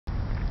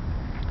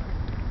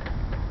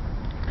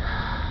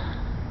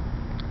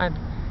I'm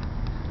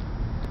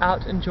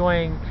out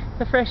enjoying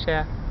the fresh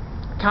air,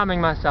 calming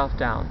myself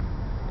down.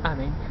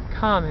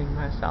 Calming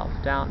myself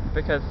down,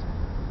 because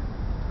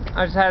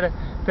I just had a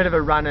bit of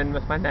a run-in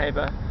with my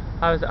neighbour.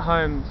 I was at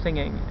home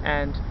singing,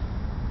 and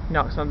he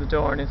knocks on the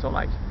door and he's all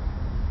like,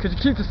 "Could you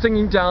keep the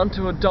singing down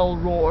to a dull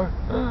roar?"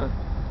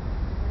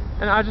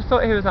 And I just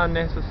thought he was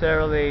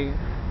unnecessarily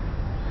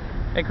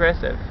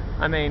aggressive.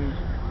 I mean,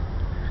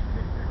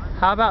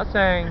 how about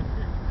saying,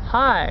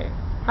 "Hi,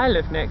 I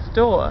live next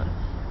door.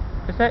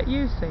 Is that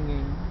you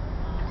singing?"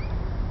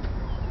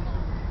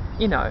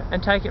 You know,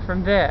 and take it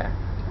from there,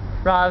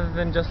 rather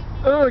than just,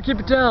 "Oh, keep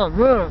it down,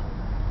 whoa."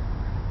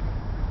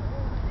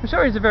 I'm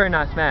sure he's a very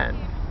nice man.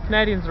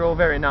 Canadians are all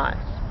very nice.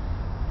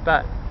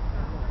 But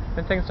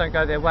when things don't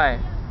go their way,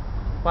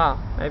 wow,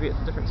 maybe it's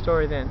a different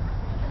story then.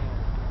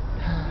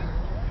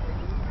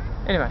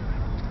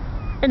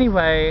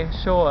 Anyway,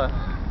 sure.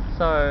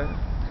 So,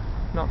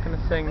 I'm not going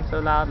to sing so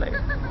loudly.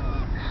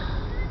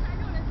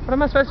 What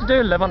am I supposed to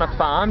do? Live on a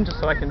farm just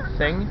so I can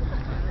sing?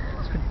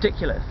 It's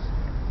ridiculous.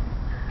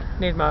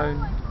 Need my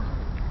own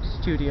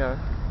studio,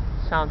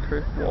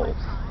 soundproof walls.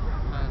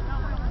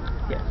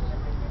 Yes,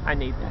 I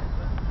need that.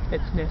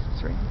 It's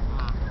necessary.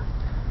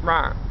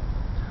 Rawr.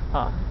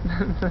 Oh,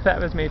 that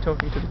was me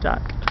talking to the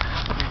duck.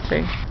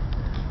 See?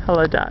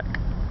 Hello, duck.